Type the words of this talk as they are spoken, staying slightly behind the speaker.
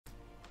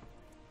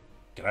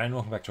G'day and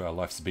welcome back to our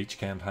Life's Beach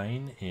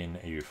campaign in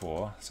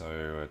EU4.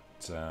 So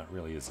it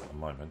really is at the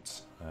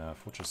moment.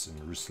 Fortress in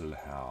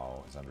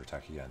Switzerlake is under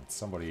attack again.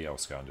 Somebody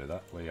else go and do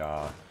that. We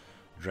are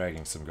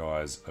dragging some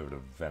guys over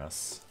to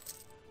Venice.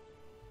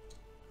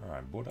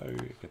 Alright, Bordeaux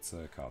gets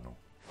a cardinal.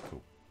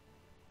 Cool.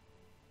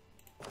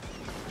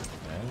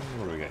 And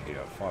what do we get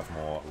here? 5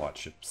 more light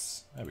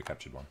ships. Oh, we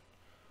captured one.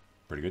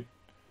 Pretty good.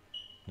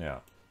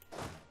 Now,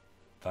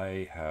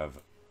 they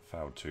have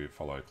failed to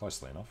follow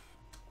closely enough.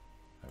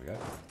 There we go.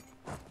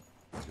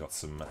 He's got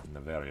some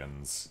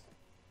Navarians.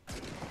 He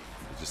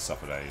just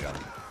suffered a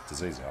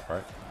disease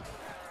outbreak.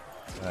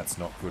 That's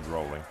not good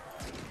rolling.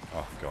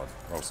 Oh god,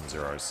 roll some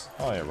zeros.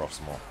 Oh yeah, roll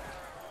some more.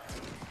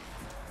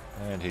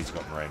 And he's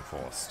gotten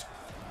reinforced.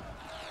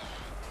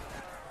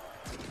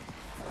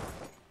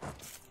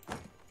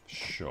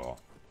 Sure.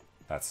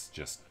 That's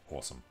just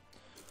awesome.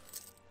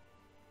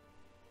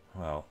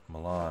 Well,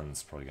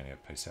 Milan's probably going to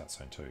get peace out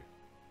soon too.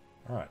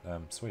 Alright,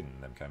 Sweden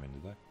and them came in,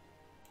 did they?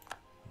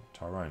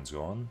 Tyrone's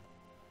gone.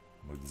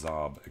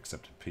 Muzab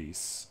accepted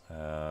peace.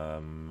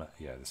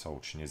 Yeah, this whole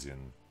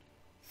Tunisian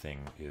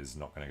thing is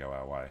not going to go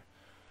our way.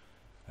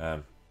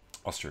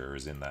 Austria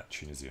is in that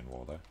Tunisian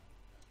war though.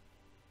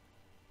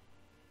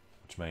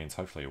 Which means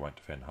hopefully it won't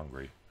defend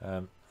Hungary.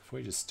 If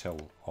we just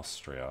tell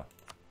Austria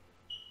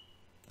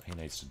he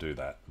needs to do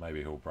that, maybe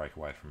he'll break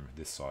away from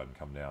this side and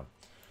come down.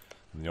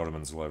 And the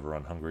Ottomans will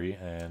overrun Hungary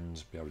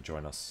and be able to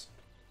join us.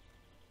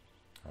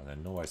 And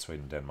then Norway,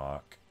 Sweden,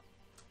 Denmark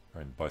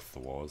are in both the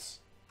wars.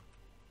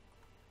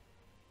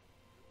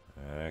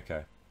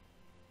 Okay.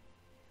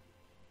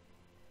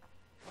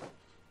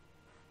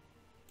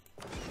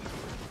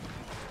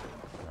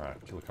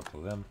 Alright, kill a couple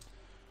of them.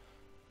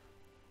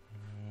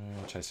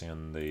 Chasing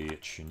on the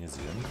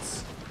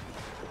Tunisians.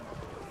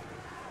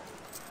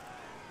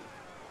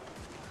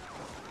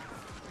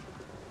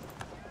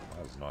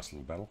 That was a nice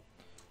little battle.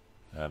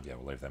 Yeah,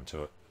 we'll leave them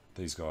to it.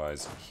 These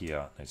guys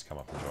here need to come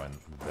up and join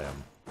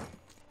them.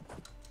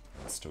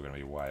 It's still going to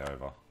be way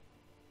over.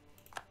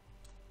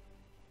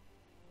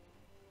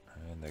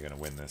 And they're going to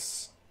win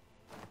this.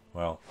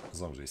 Well,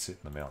 as long as we sit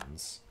in the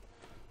mountains,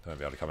 they won't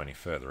be able to come any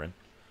further in.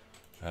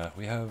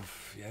 We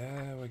have,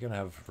 yeah, we're going to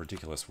have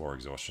ridiculous war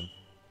exhaustion.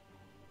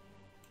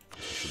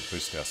 We should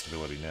boost our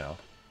stability now.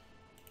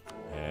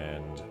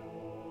 And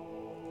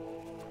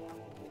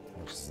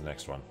which is the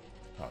next one?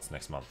 Oh, it's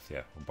next month.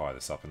 Yeah, we'll buy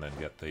this up and then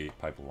get the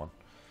papal one.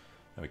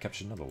 And we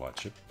captured another light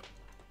ship.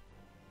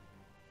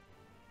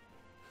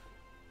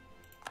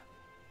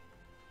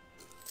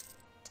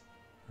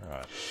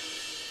 Alright.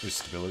 Boost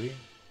stability.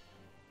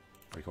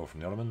 Recall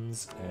from the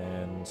Ottomans,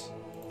 and be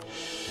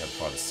able to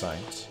fight the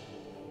Saint.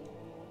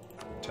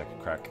 And take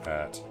a crack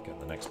at getting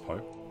the next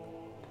Pope.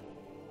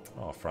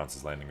 Oh, France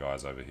is landing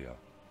guys over here.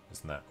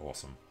 Isn't that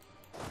awesome?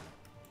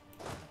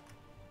 Well,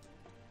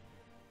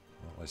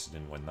 at least it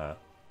didn't win that.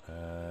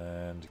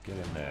 And get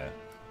in there.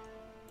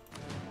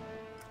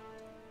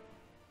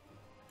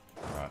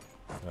 Alright.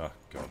 Oh,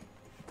 God.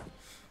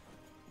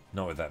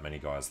 Not with that many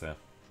guys there.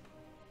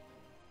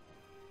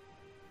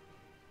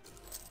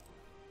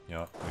 You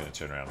know what? I'm going to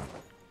turn around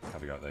and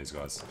have a go at these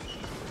guys.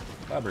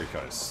 Barbary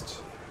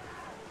Coast.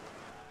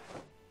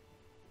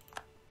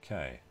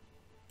 Okay.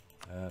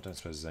 Don't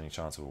suppose there's any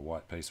chance of a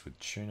white peace with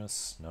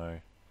Tunis.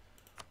 No.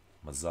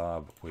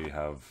 Mazab we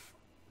have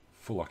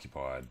full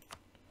occupied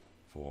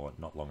for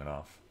not long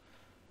enough.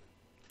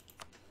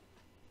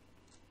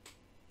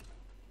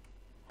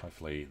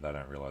 Hopefully they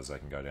don't realise they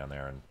can go down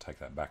there and take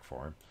that back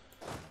for him.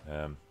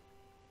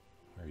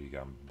 Where are you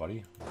going,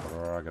 buddy?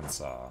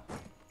 Braganza.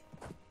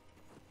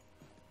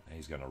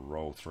 He's going to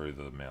roll through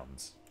the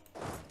mountains.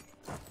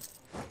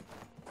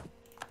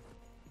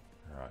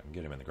 Alright, and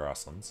get him in the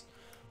grasslands.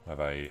 We'll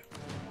have a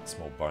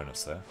small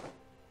bonus there.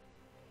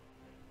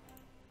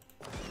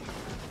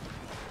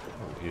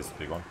 Oh, here's the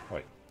big one.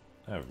 Wait.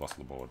 Oh, we've lost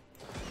the board.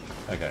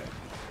 Okay.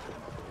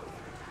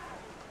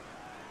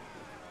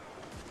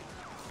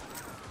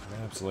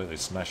 Absolutely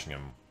smashing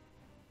him.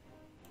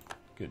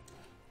 Good.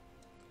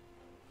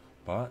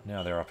 But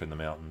now they're up in the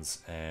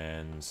mountains,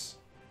 and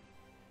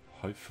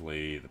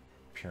hopefully the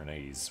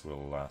Pyrenees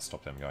will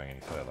stop them going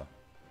any further.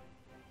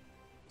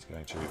 It's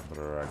going to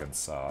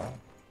Braganza.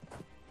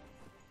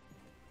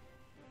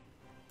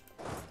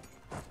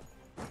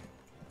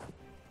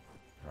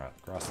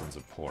 Right, grasslands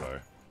of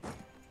Porto.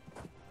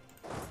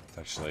 It's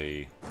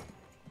actually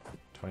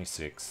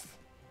 26th.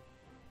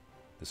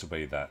 This will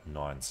be that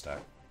 9 stack.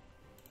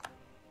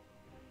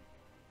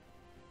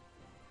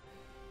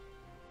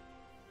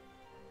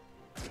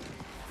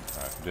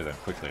 Alright, if we do that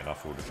quickly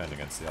enough, we'll defend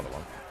against the other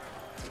one.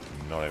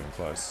 Not even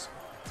close.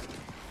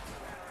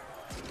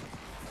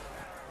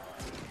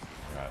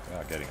 Right, we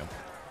are getting them.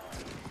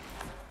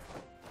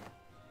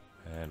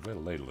 And we're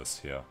leaderless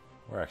here.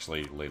 We're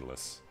actually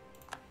leaderless.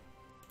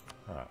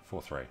 Alright,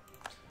 4-3.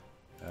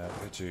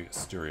 Go to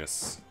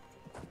Asturias.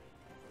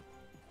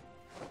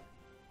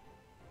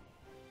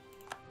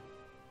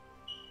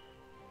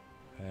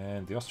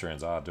 And the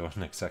Austrians are doing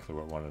exactly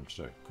what I wanted them to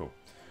do. Cool.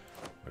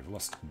 We've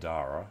lost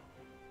Dara.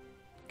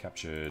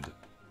 Captured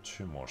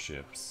 2 more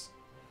ships.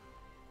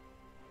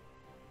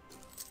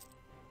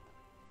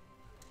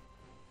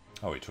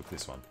 Oh, he took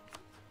this one.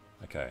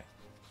 Okay.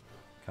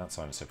 Can't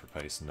sign a separate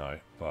peace, no,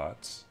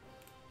 but...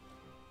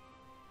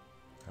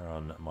 We're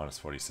on minus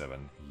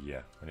 47.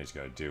 Yeah, we need to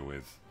go deal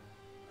with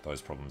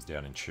those problems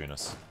down in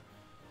Tunis.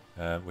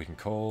 We can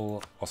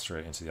call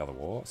Austria into the other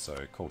war, so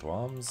call to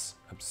arms.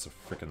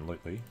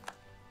 Abso-frickin-lutely.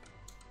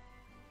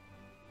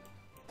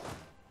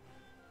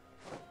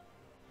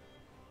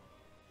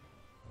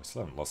 We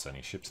still haven't lost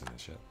any ships in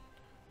this yet.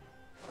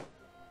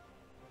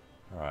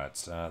 Alright,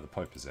 the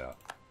Pope is out.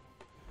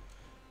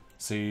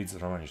 Cedes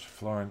Romagna to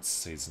Florence,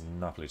 cedes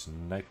Napoli to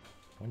Naples.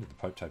 When did the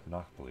Pope take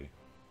Napoli?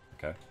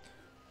 Okay.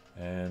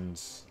 And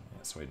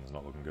yeah, Sweden's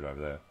not looking good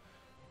over there.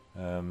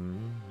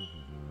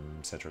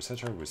 Etc,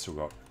 etc. We've still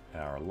got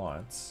our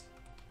alliance.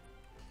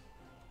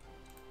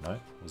 No?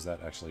 Was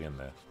that actually in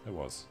there? It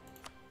was.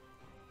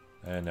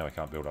 And now we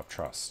can't build up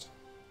trust,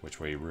 which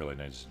we really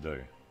needed to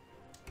do.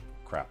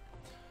 Crap.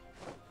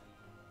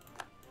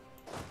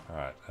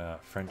 Alright,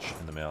 French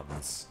in the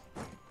mountains.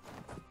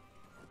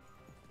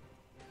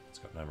 It's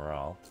got no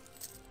morale.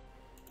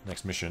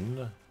 Next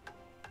mission.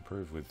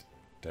 Improve with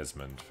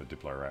Desmond for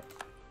Diplo Rep.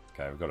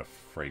 Okay, we've got a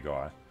free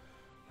guy.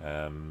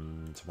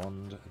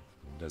 Desmond.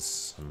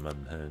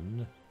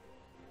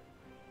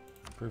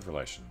 Improve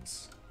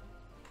relations.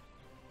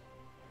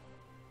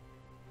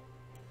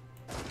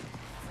 Alright,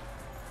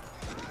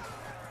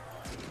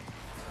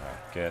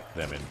 get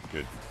them in.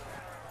 Good.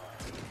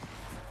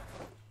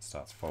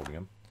 Starts folding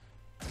them.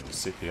 We'll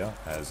sit here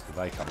as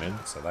they come in,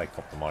 so they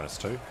cop the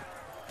 -2.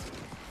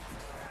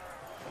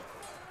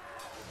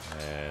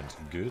 And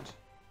good.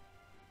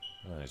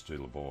 I need to do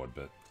the board,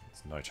 but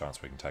there's no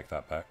chance we can take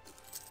that back.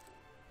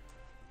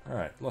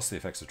 Alright, lost the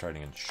effects of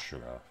trading in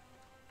sugar.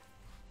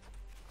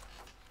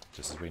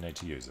 Just as we need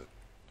to use it.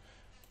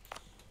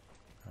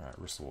 Alright,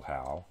 Russell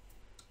Howe.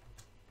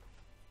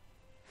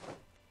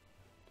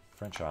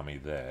 French army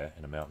there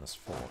in a mountainous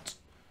fort.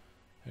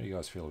 How do you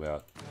guys feel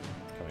about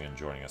coming and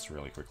joining us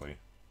really quickly?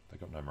 They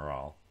got no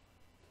morale.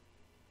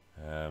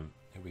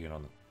 Here we get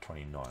on the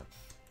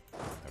 29th.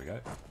 There we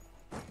go.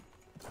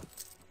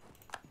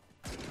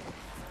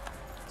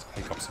 Let's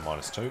pick up some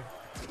 -2.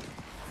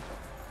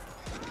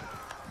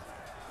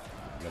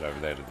 Get over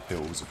there to the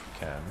hills if we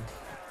can.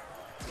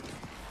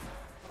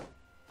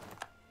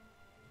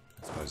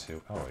 I suppose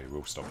he'll... Oh, he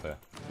will stop there.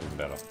 Even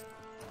better.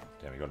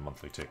 Damn, he got a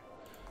monthly tick.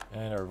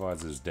 And our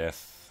advisor's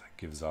death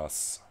gives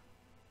us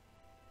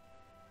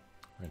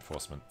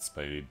reinforcement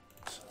speed.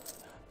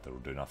 That'll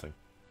do nothing.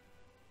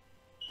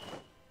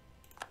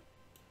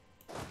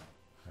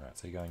 Alright,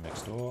 so you're going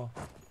next door.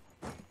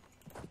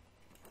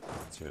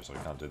 Seriously,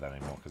 we can't do that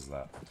anymore because of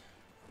that.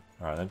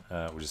 Alright then,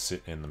 we'll just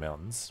sit in the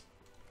mountains.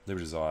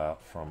 Liberty Desire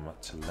from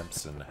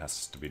Tlemcen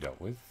has to be dealt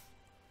with.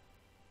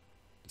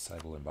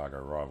 Disable embargo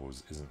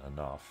rivals isn't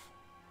enough.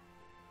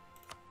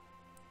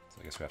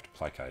 So I guess we have to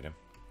placate him.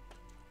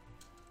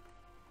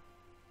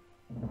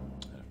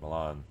 And if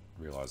Milan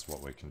realised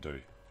what we can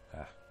do...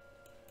 Ah.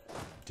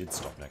 Did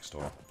stop next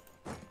door.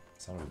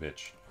 Son of a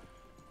bitch.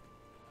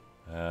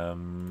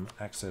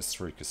 Access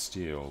through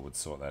Castile would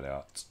sort that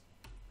out.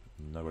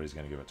 Nobody's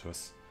going to give it to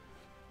us.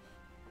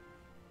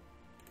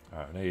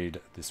 Alright, we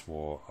need this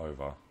war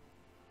over.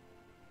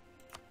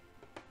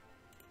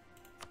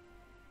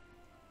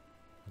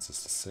 Wants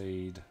us to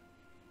cede.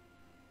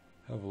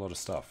 Hell of a lot of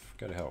stuff.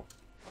 Go to hell.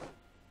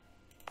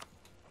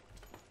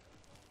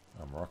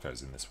 Oh,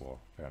 Morocco's in this war.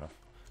 Fair enough.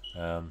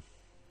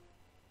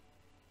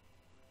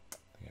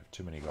 We have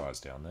too many guys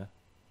down there.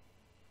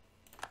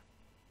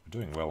 We're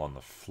doing well on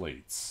the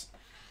fleets.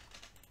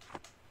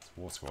 This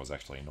war score is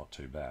actually not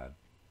too bad.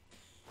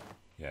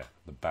 Yeah,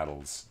 the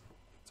battles.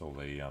 It's all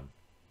the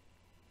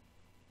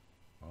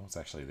well, it's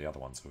actually the other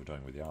ones we were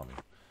doing with the army.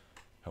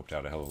 Helped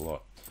out a hell of a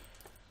lot.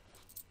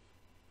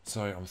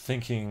 So I'm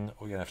thinking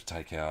we're gonna have to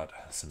take out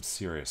some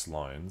serious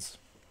loans.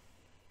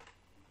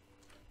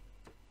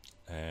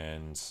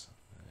 And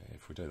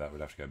if we do that,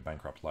 we'd have to go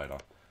bankrupt later.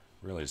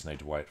 Really just need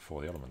to wait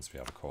for the Ottomans to be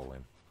able to call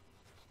in.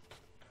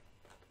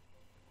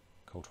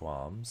 Call to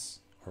arms.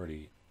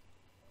 Already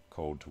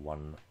called to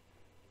one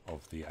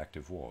of the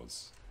active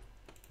wars.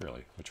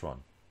 Really? Which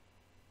one?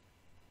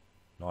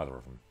 Neither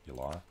of them, you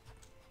liar.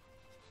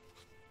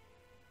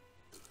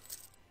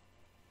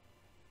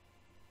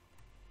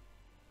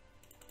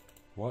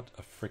 What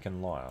a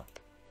frickin' liar.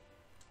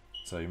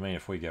 So you mean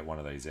if we get one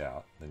of these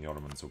out, then the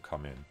Ottomans will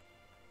come in?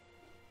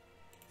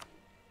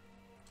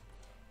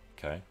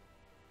 Okay.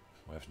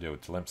 We have to deal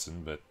with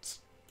Tlemcen, but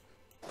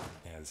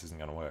yeah, this isn't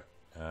going to work.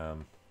 As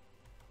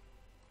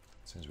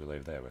soon as we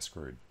leave there, we're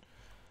screwed.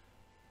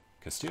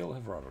 Castile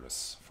have rivaled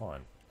us.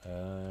 Fine.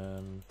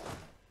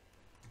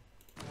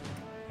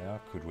 How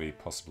could we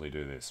possibly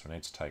do this? We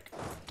need to take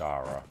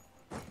Dara,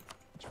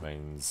 which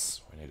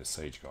means we need a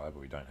siege guy, but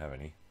we don't have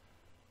any.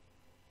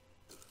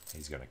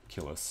 He's going to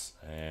kill us,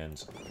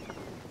 and I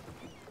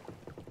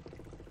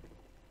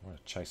want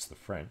to chase the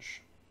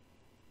French.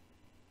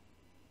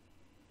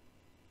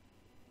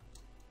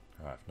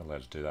 Alright, not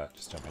allowed to do that.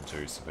 Just jump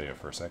into Sevilla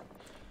for a sec.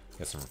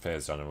 Get some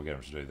repairs done and we'll get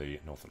them to do the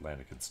North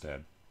Atlantic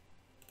instead.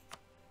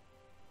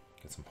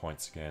 Get some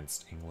points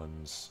against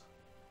England.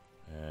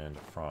 and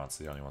France,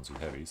 the only ones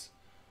with heavies.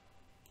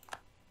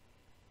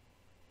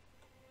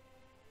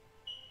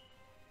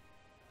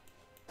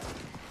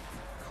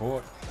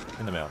 Caught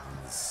in the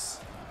mountains.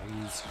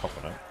 He's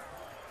copping it.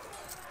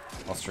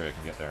 Austria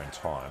can get there in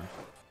time.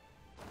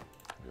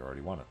 We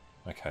already won it.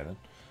 Okay then.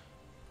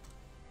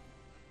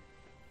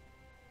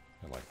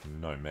 They're like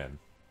no men.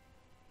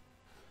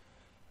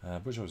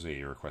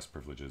 Bourgeoisie request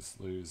privileges.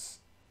 Lose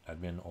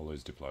admin or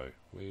lose diplo.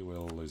 We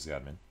will lose the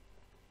admin.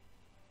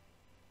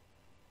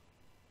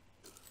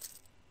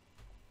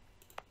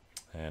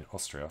 And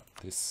Austria,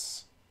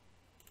 this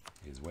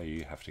is where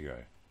you have to go.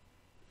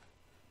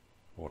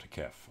 Or to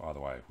Kef, either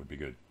way would be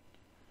good.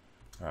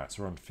 Alright,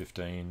 so we're on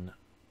 15.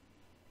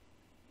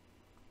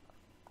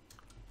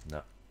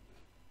 No.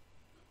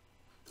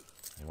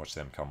 And watch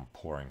them come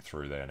pouring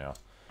through there now.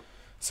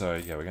 So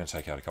yeah, we're going to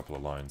take out a couple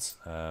of loans.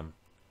 Oh,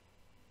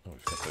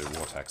 we've got the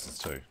war taxes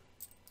too.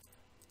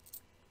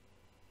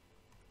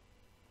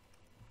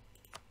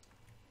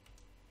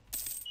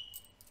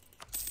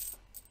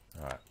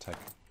 Alright, take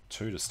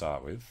 2 to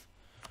start with.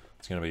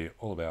 It's going to be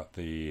all about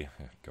the...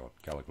 oh God,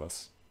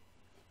 Galaglas.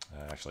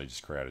 Actually,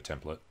 just create a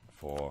template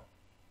for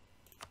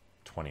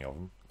 20 of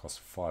them. Cost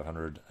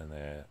 500 and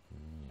they're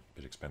a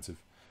bit expensive.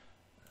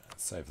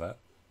 Save that.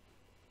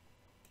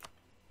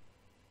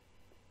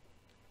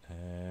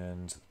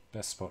 And the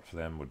best spot for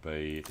them would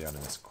be down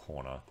in this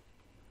corner.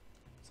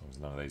 As long as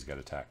none of these get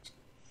attacked.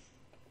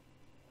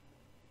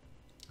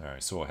 Alright,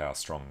 we saw how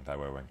strong they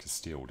were when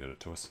Castile did it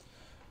to us.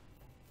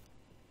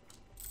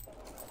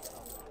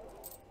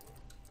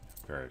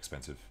 Very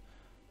expensive.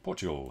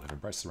 Portugal have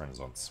embraced the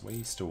Renaissance.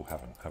 We still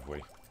haven't, have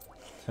we?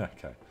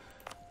 Okay.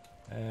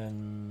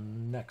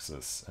 And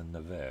Naxos and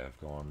Nevers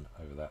have gone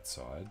over that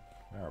side.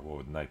 We're at war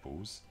with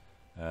Naples.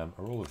 Are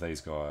all of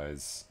these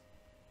guys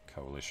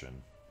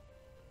coalition?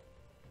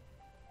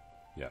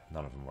 Yeah,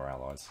 none of them were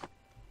allies.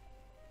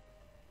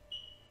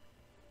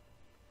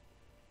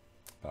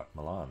 But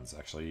Milan's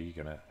actually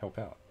going to help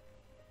out.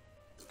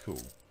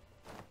 Cool.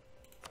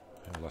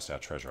 And we lost our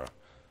treasurer.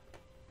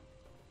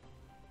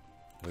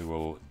 We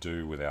will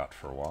do without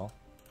for a while.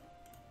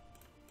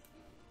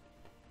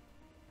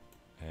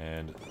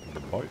 And the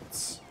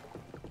boats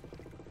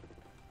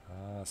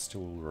are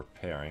still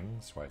repairing.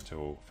 Let's wait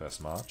until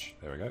 1st March.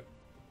 There we go.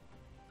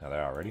 Now they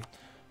are ready.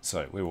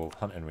 So we will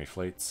hunt enemy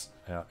fleets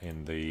out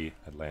in the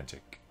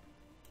Atlantic.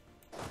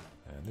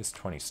 And this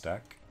 20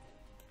 stack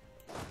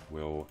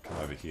will come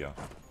over here.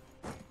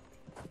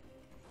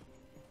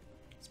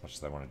 As much as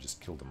they want to just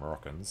kill the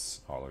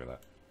Moroccans. Oh, look at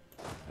that.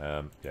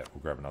 Yeah,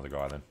 we'll grab another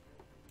guy then.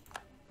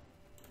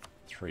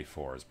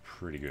 3-4 is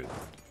pretty good.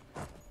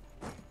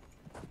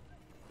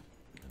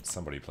 And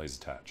somebody please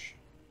attach.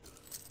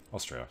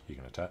 Austria, you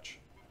can attach.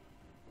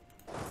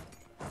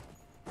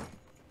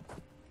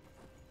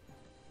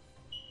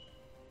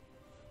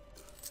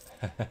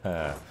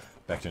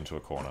 Backed into a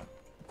corner.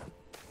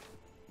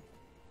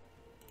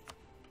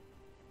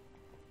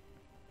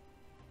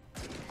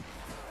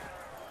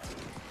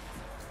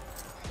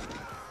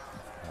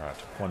 Alright,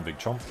 one big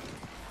chomp.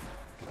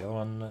 Get the other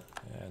one.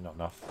 Yeah, not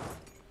enough.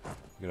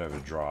 Get over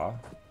to Dra.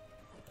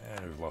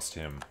 And we've lost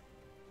him.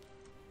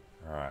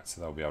 Alright,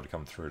 so they'll be able to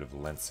come through to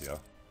Valencia.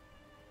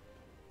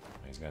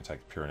 He's going to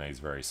take the Pyrenees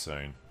very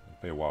soon.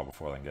 It'll be a while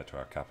before they can get to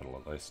our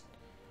capital at least.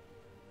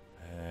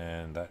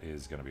 And that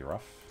is going to be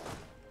rough.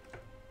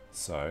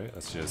 So,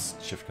 let's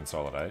just shift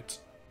consolidate,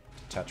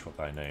 detach what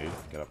they need,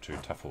 get up to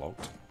Tafalolt.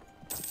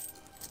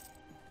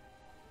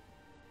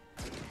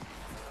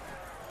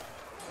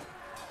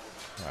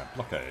 Alright,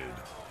 blockade.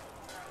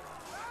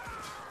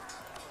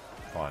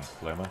 Fine,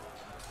 Palermo.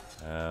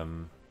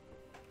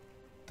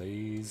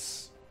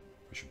 These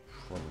we should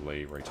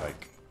probably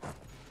retake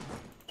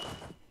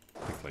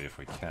quickly if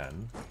we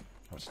can.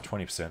 Up to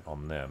 20%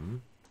 on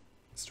them.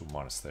 It's still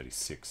minus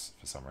 36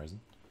 for some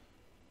reason.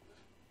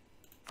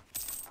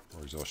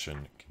 War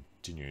exhaustion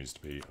continues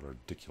to be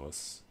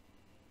ridiculous.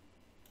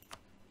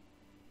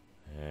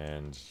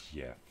 And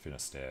yeah,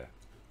 Finisterre.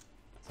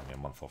 It's only a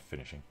month off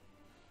finishing.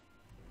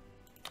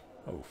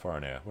 Oh,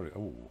 foreign air. What?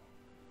 Oh,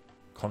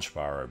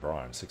 Conchbar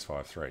O'Brien,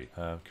 653.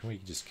 Can we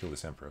just kill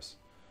this Empress?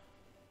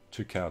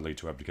 Too cowardly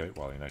to abdicate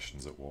while your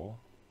nation's at war.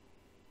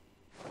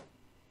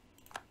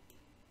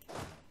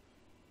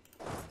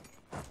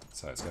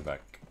 So let's go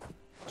back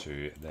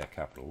to their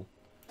capital.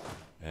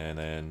 And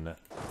then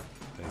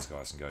these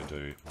guys can go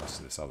do most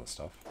of this other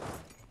stuff.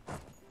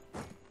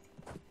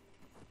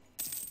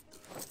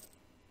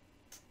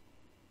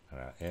 And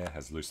our air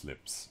has loose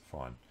lips.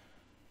 Fine.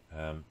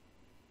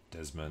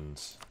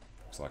 Desmond,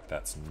 looks like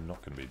that's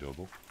not going to be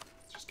doable.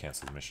 Let's just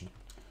cancel the mission.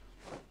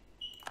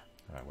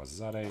 Alright,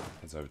 Wazazade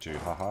heads over to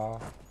Haha.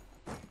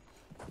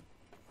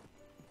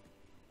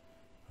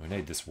 We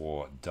need this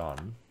war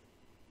done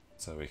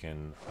so we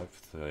can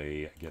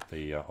hopefully get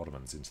the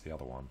Ottomans into the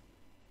other one.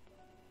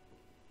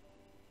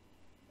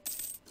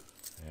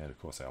 And of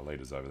course our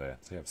leader's over there.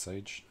 Does he have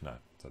siege? No,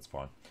 that's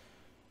fine.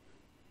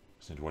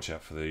 Just need to watch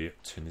out for the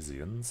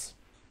Tunisians.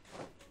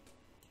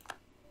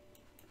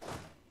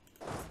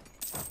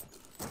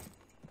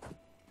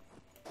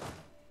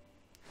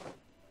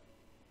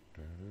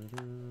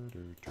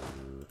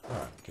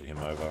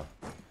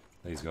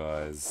 These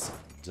guys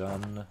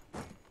done.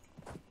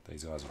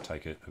 These guys will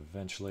take it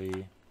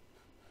eventually.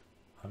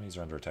 Armies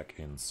are under attack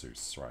in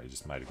Sus. Right, he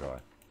just made a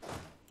guy.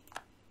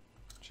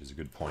 Which is a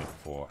good point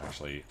for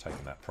actually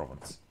taking that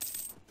province.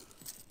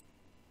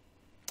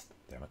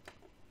 Damn it.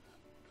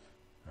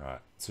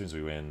 Alright, as soon as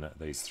we win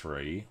these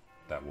 3,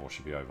 that war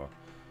should be over.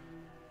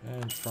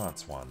 And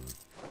France won.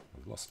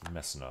 We've lost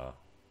Messina.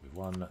 We've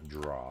won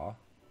Dra.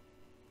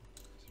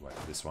 Let's wait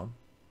for this one.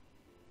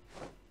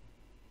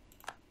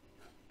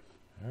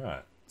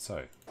 Alright,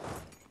 so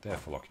they're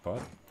full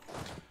occupied.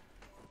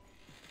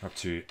 We're up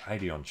to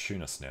 80 on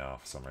Tunis now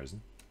for some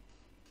reason.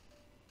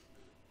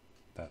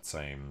 That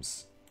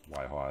seems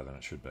way higher than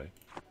it should be.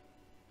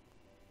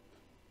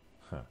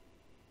 Huh.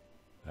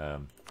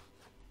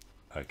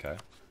 Okay.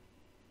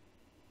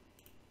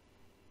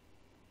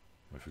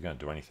 If we're going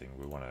to do anything,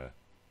 we want to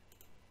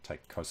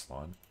take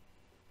coastline.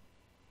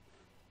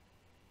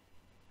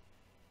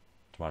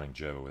 Demanding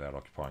Gerba without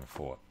occupying a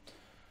fort.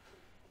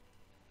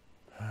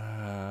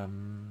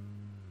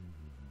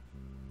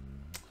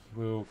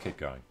 We'll keep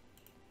going.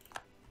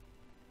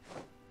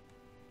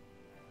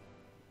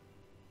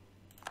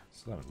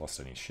 Still haven't lost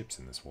any ships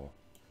in this war.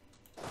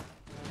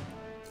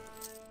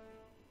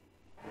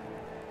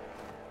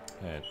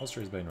 And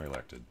Austria's been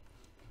re-elected.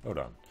 Well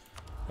done.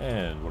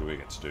 And what do we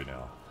get to do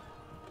now?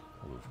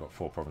 Well, we've got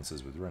 4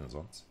 provinces with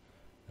Renaissance.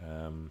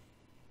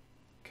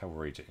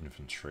 Cavalry to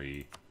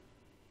infantry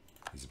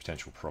is a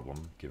potential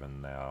problem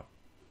given our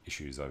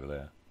issues over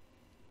there.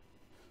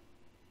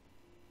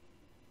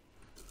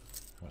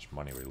 How much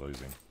money are we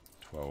losing?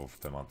 12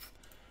 per month.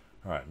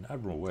 Alright, an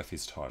admiral worth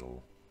his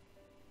title.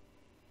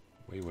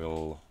 We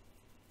will...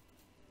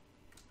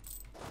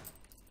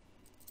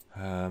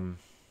 no,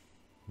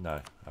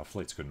 our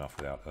fleet's good enough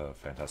without a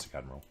fantastic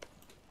admiral.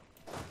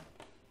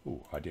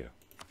 Ooh, idea.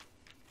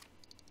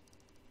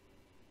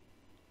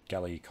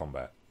 Galley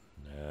combat.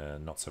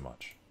 Not so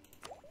much.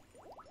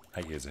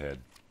 8 years ahead.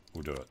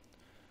 We'll do it.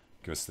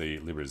 Give us the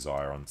Libre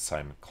Desire on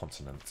same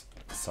continent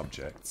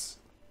subjects.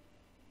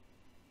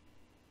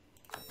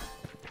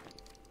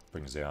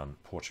 Brings down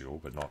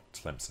Portugal, but not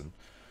Tlemcen.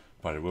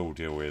 But it will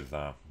deal with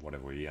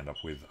whatever we end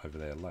up with over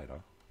there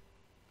later.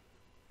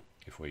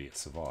 If we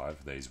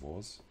survive these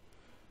wars.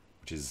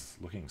 Which is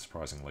looking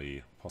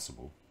surprisingly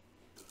possible.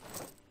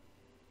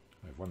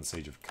 We've won the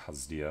Siege of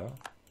Kazdia.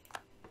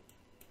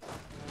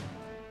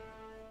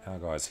 Our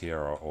guys here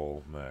are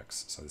all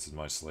mercs, so this is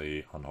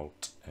mostly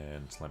Anhalt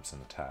and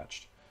Tlemcen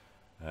attached.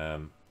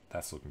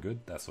 That's looking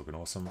good, that's looking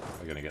awesome.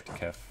 We're going to get to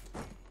Kef.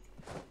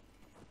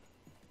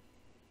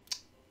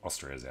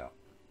 Austria's out.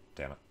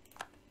 Damn it.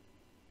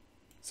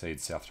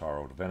 Cedes South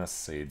Tyrol to Venice,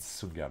 cedes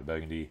Sundgau to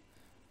Burgundy,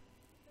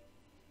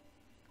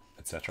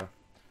 etc.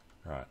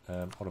 Right,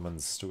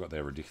 Ottomans still got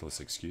their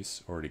ridiculous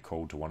excuse, already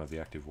called to one of the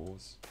active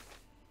wars.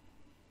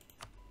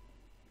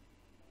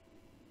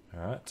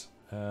 Alright,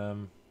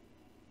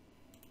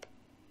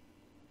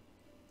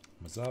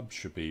 Mazab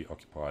should be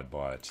occupied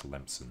by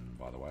Tlemcen,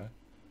 by the way.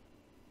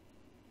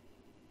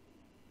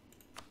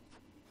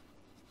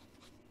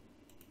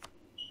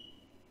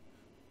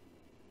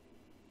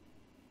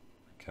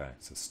 Okay,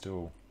 so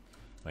still...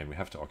 I mean, we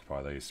have to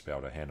occupy these to be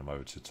able to hand them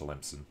over to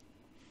Tlemcen.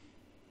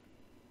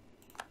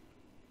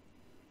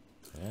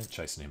 And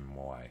chasing him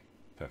away.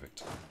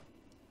 Perfect.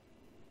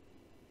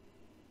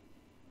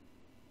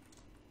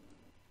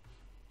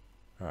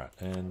 Alright,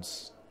 and...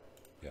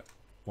 yeah,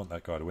 want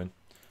that guy to win.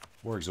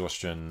 War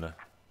exhaustion.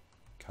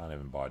 Can't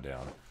even buy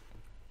down.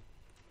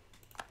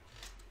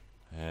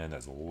 And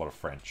there's a lot of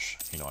French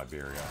in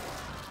Iberia.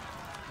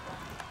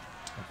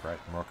 Oh, great,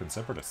 Moroccan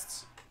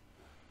separatists.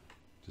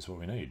 Just what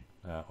we need.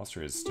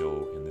 Austria is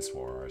still in this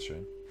war, I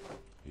assume.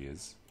 He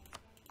is.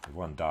 We've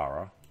won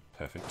Dara.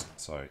 Perfect.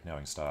 So now we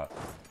can start...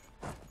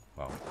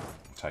 well,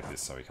 we'll take this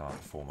so we can't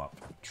form up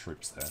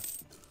troops there.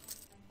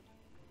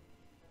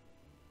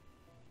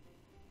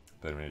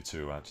 But we need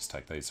to just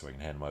take these so we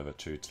can hand them over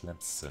to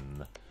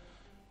Tlemcen.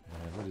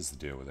 And what is the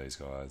deal with these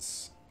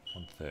guys?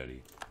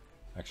 130.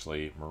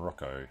 Actually,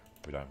 Morocco,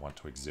 we don't want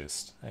to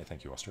exist. Hey,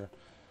 thank you, Austria.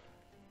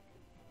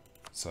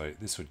 So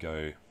this would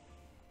go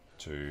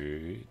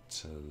to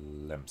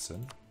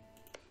Tlemcen.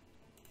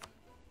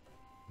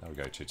 That would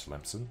go to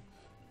Tlemcen.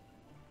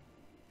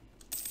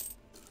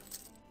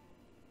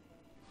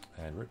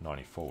 And we're at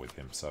 94 with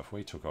him, so if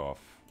we took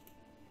off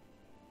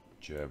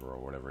Gerba or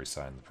whatever he's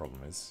saying the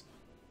problem is,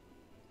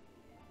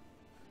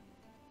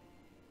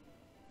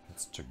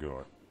 it's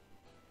Tagur.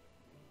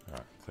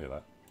 Alright, clear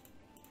that.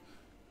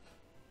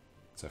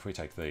 So if we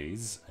take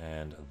these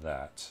and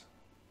that,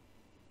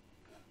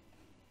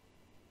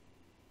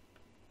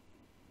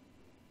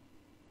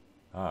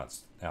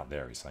 it's out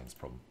there he's saying it's a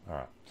problem.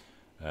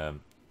 Alright.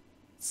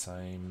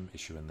 Same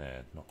issue in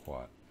there, not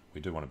quite.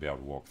 We do want to be able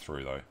to walk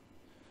through though.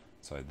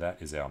 So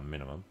that is our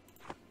minimum.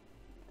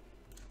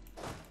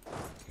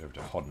 Go over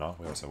to Hodna.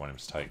 We also want him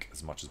to take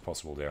as much as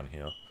possible down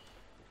here.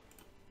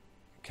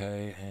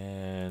 Okay,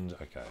 and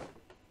okay.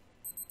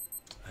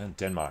 And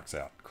Denmark's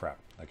out. Crap.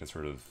 That gets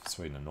rid of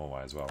Sweden and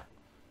Norway as well.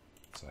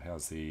 So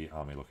how's the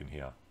army looking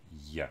here?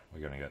 Yeah,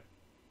 we're going to get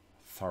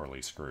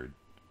thoroughly screwed.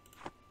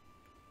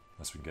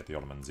 Unless we can get the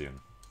Ottomans in,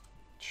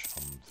 which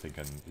I'm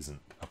thinking isn't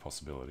a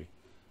possibility.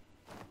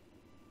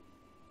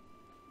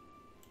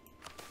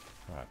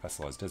 Alright,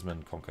 vassalize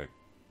Desmond, conquer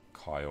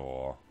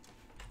Kyor.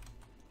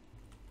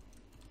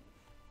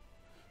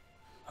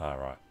 Ah,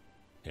 right.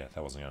 Yeah,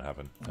 that wasn't going to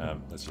happen.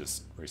 Let's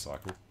just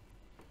recycle.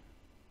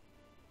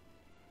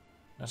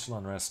 National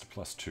unrest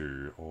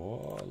 +2,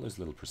 or lose a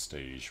little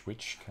prestige,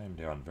 which came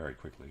down very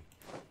quickly.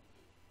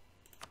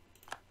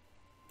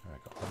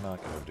 Alright, got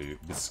Odna, go over to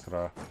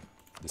Biskra.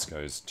 This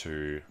goes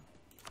to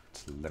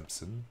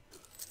Tlemcen.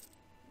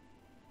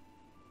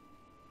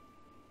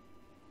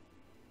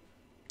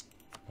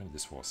 When did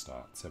this war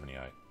start? 78,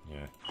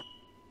 yeah.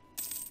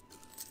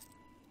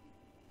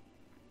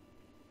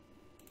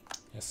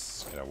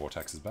 Yes, get our war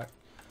taxes back.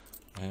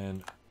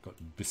 And got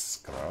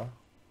Biskra.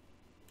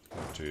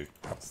 Go to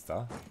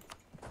Kapsta.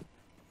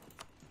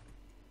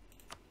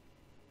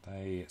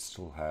 They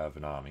still have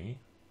an army.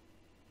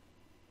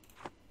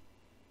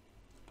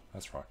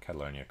 That's right,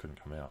 Catalonia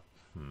couldn't come out.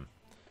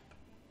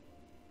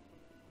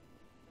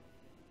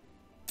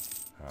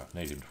 Alright,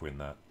 need him to win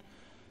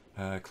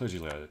that. Clergy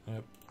leader,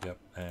 yep,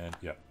 and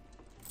yep.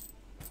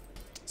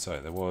 So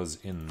there was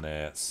in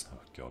there, oh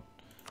god,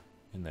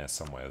 in there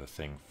somewhere the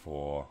thing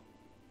for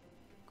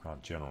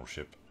grant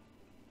generalship.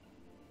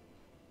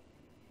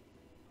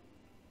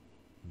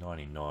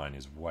 99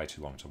 is way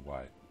too long to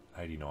wait.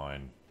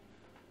 89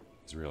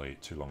 is really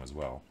too long as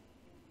well.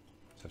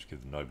 So have to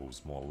give the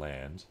nobles more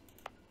land.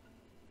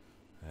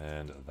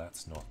 And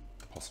that's not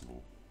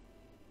possible.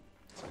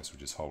 So I guess we'll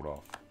just hold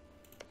off.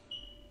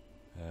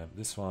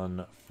 This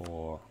one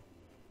for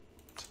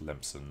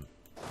Tlemcen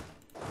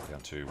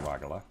down to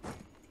Wagala.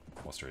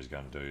 Austria is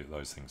going to do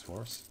those things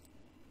for us.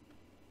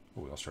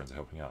 Oh, the Austrians are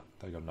helping out.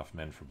 They got enough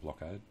men for a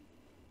blockade?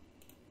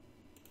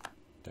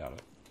 Doubt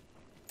it.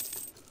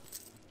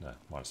 No,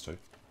 -2.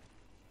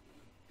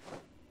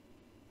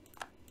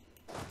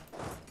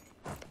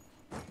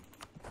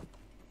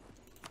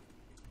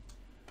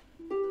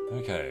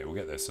 Okay, we'll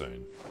get there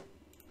soon.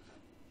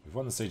 We've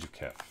won the Siege of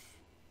Kef.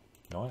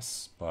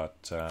 Nice,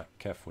 but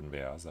Kef wouldn't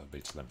be ours, that would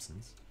be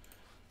Tlemcen's.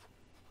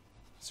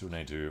 Still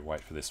need to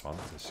wait for this one.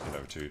 Let's get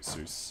over to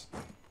Sus.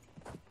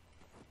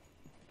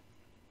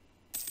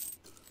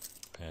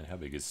 And how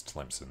big is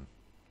Tlemcen?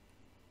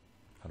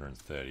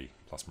 130,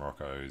 plus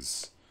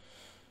Morocco's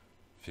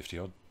 50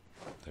 odd,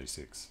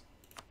 36.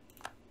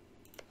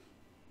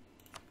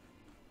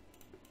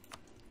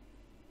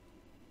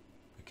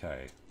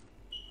 Okay.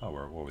 Oh,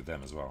 we're at war with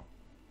them as well.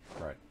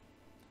 Great.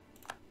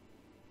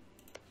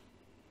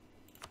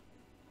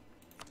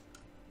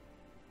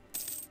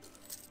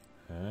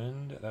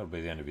 And that'll be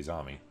the end of his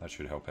army. That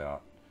should help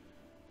out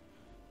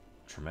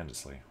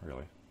tremendously,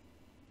 really.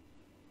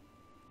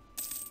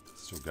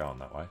 Still going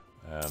that way.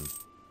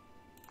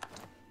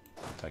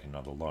 Take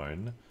another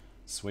loan.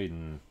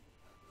 Sweden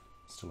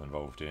still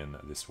involved in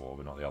this war,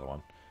 but not the other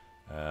one.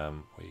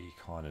 We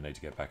kind of need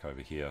to get back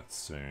over here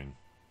soon.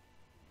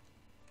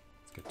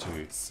 Let's get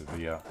to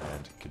Sevilla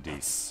and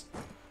Cadiz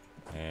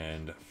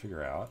and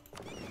figure out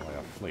why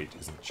our fleet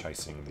isn't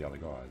chasing the other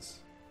guys.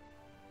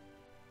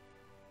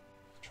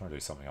 Try and do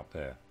something up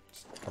there.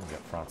 Just come and get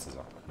France's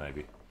up,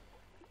 maybe.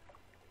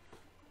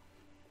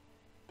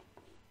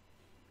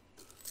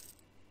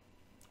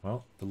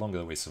 Well, the longer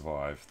that we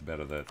survive, the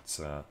better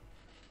that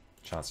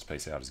chance to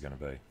peace out is going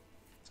to be.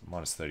 So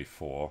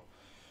 -34.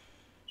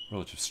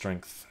 Relative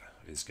strength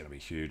is going to be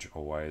huge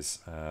always.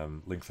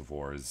 Length of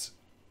war is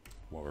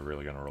what we're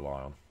really going to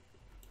rely on.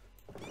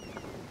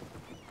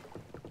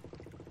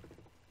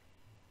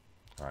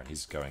 Alright,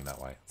 he's going that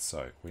way.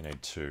 So we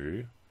need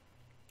to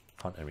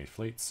hunt enemy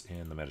fleets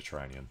in the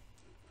Mediterranean.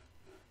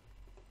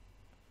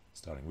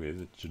 Starting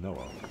with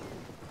Genoa.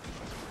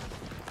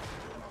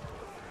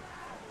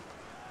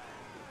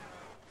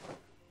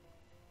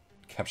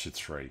 Captured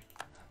 3.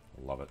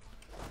 Love it.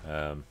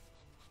 I've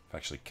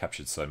actually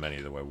captured so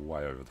many that we're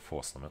way over the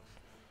force limit.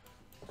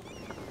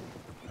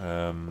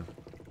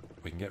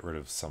 We can get rid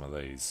of some of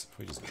these. If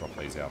we just drop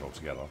these out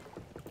altogether,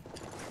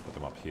 put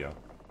them up here.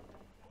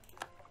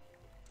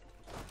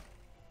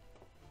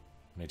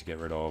 Need to get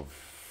rid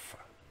of...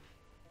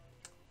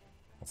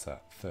 what's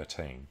that?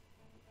 13.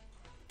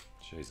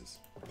 Jesus.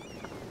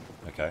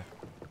 Okay.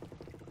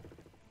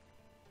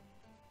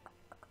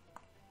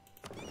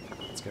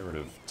 Let's get rid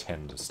of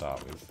 10 to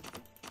start with.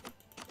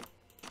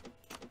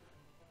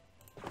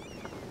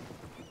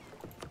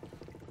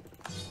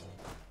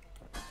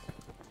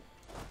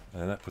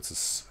 And that puts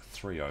us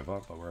 3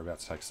 over, but we're about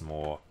to take some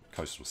more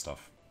coastal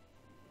stuff.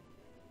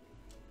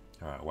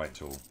 Alright, wait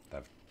until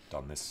they've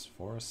done this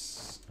for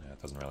us. Yeah,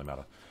 it doesn't really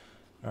matter.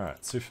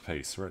 Alright, sue for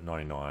peace. We're at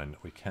 99.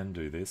 We can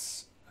do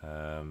this. We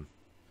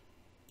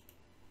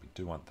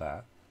do want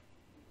that.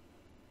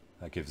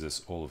 That gives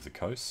us all of the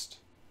coast.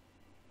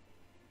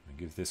 We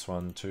give this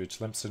one to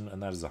Tlemcen,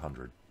 and that is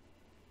 100.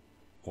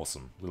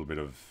 Awesome. A little bit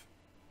of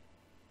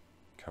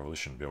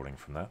coalition building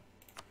from that.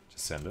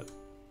 Just send it.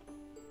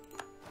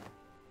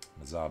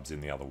 Mazab's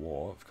in the other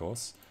war, of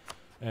course.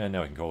 And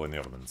now we can call in the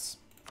Ottomans.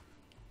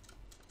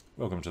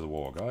 Welcome to the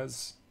war,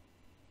 guys.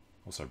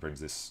 Also brings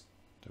this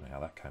Don't know how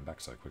that came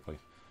back so quickly.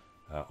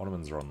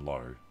 Ottomans are on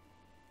low.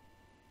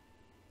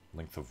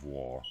 Length of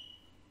war.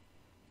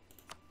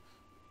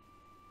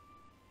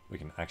 We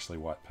can actually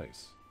white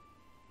peace.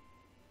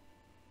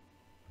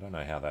 I don't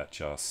know how that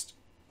just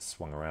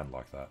swung around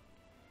like that.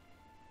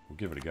 We'll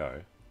give it a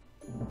go.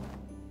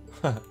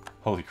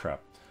 Holy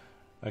crap.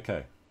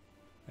 Okay.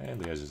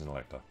 And Liège is an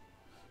elector.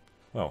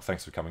 Well,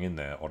 thanks for coming in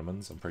there,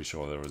 Ottomans. I'm pretty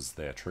sure there was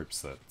their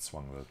troops that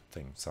swung the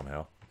thing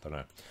somehow. Don't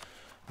know.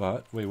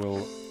 But we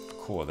will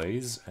core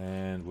these,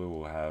 and we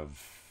will have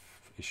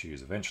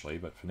issues eventually,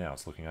 but for now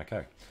it's looking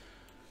okay.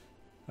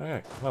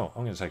 Okay, well,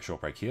 I'm going to take a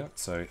short break here,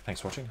 so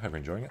thanks for watching, hope you're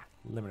enjoying it.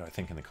 Let me know what you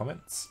think in the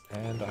comments,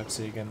 and I hope to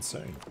see you again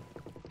soon.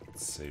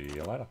 See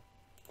you later.